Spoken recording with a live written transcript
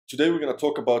Today we're going to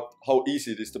talk about how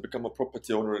easy it is to become a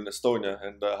property owner in Estonia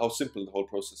and how simple the whole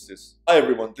process is. Hi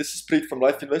everyone, this is Priit from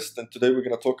LifeInvest, and today we're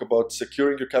going to talk about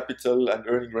securing your capital and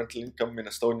earning rental income in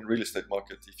Estonian real estate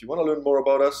market. If you want to learn more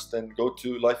about us, then go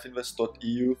to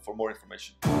lifeinvest.eu for more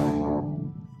information.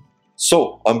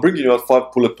 So, I'm bringing you out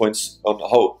 5 bullet points on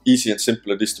how easy and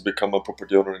simple it is to become a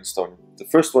property owner in Estonia. The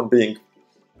first one being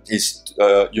is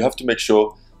you have to make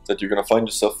sure that you're going to find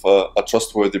yourself a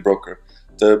trustworthy broker.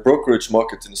 The brokerage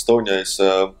market in Estonia is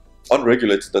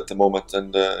unregulated at the moment,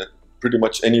 and pretty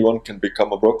much anyone can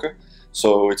become a broker.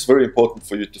 So it's very important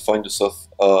for you to find yourself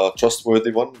a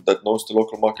trustworthy one that knows the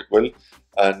local market well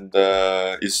and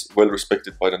is well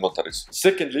respected by the notaries.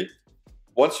 Secondly,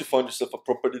 once you find yourself a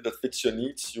property that fits your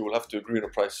needs, you will have to agree on a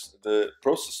price. The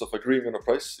process of agreeing on a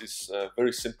price is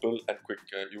very simple and quick.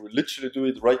 You will literally do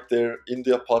it right there in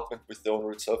the apartment with the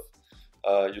owner itself.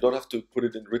 You don't have to put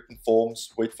it in written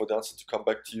forms, wait for the answer to come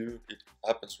back to you. It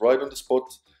happens right on the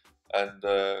spot, and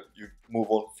you move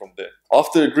on from there.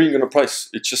 After agreeing on a price,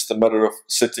 it's just a matter of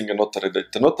setting a notary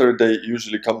date. The notary date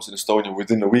usually comes in Estonia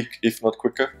within a week, if not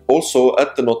quicker. Also,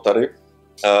 at the notary,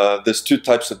 there's 2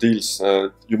 types of deals.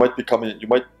 You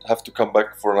might have to come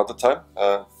back for another time,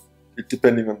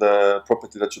 depending on the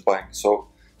property that you're buying. So,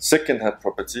 second-hand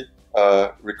property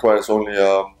requires only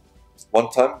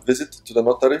one-time visit to the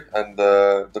notary, and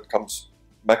that comes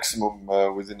maximum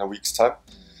within a week's time.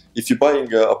 If you're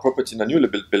buying a property in a newly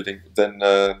built building, then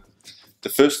the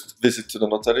first visit to the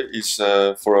notary is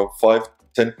for a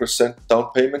 5-10% down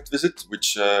payment visit,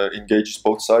 which engages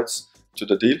both sides to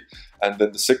the deal. And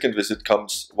then the second visit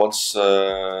comes once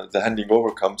the handing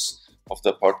over comes of the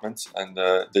apartment, and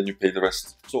then you pay the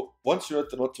rest. So once you're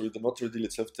at the notary deal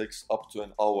itself takes up to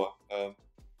an hour.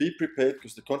 Be prepared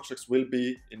because the contracts will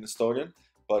be in Estonian,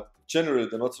 but generally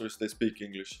the notaries, they speak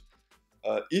English.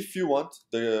 If you want,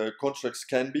 the contracts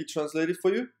can be translated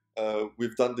for you.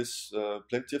 We've done this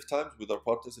plenty of times with our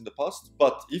partners in the past.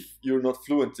 But if you're not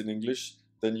fluent in English,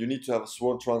 then you need to have a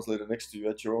sworn translator next to you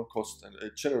at your own cost, and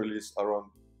it generally is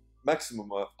around maximum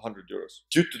 100 euros.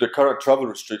 Due to the current travel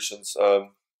restrictions,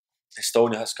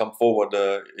 Estonia has come forward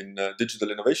in digital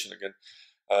innovation again.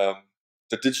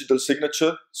 The digital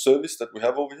signature service that we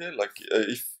have over here, like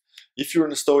if you're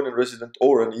an Estonian resident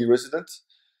or an e-resident,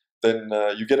 then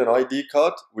you get an ID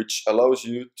card which allows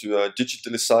you to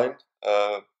digitally sign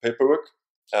paperwork.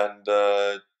 And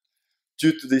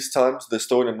due to these times, the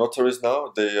Estonian notaries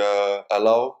now, they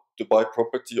allow to buy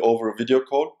property over a video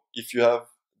call if you have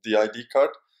the ID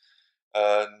card,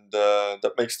 and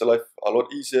that makes the life a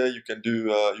lot easier. You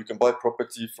can buy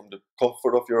property from the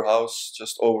comfort of your house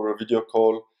just over a video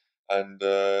call and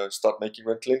start making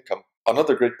rental income.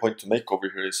 Another great point to make over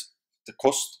here is the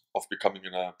cost of becoming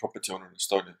a property owner in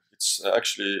Estonia. It's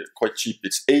actually quite cheap.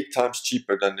 It's 8 times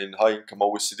cheaper than in high-income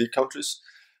OECD countries.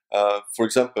 For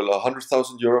example, a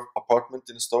 100,000 euro apartment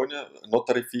in Estonia, a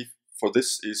notary fee for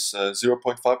this is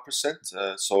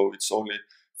 0.5%, so it's only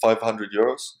 500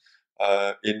 euros.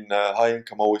 In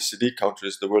high-income OECD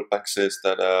countries, the World Bank says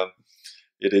that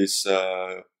it is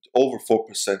over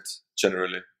 4%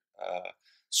 generally.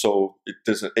 So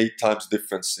there's an 8 times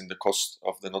difference in the cost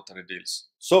of the notary deals.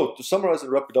 So to summarize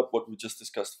and wrap it up what we just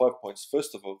discussed, 5 points.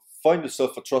 First of all, find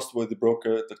yourself a trustworthy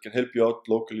broker that can help you out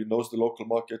locally, knows the local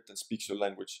market and speaks your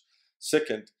language.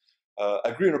 Second,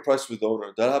 agree on a price with the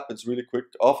owner. That happens really quick.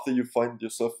 After you find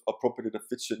yourself a property that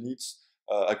fits your needs,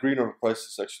 agreeing on a price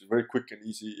is actually very quick and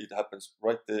easy. It happens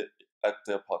right there at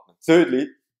the apartment. Thirdly,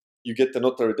 you get the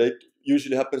notary date.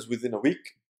 Usually happens within a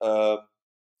week.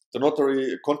 The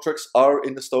notary contracts are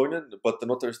in Estonian, but the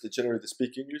notaries, they generally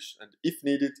speak English, and if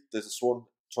needed, there's a sworn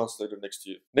translator next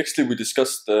to you. Nextly, we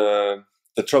discussed the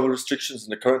travel restrictions in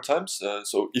the current times.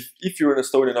 So if you're an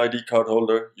Estonian ID card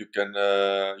holder, you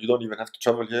don't even have to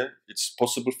travel here. It's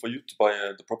possible for you to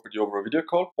buy the property over a video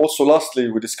call. Also, lastly,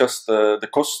 we discussed the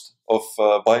cost of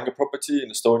buying a property in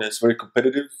Estonia. It's very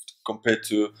competitive compared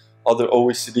to other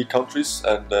OECD countries,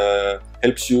 and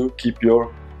helps you keep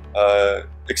your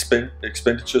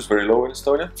expenditures very low in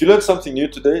Estonia. If you learned something new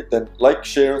today, then like,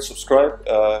 share and subscribe.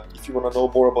 If you want to know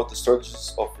more about the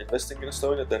strategies of investing in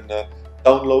Estonia, then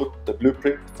download the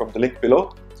blueprint from the link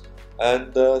below.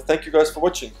 And thank you guys for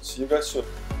watching. See you guys soon.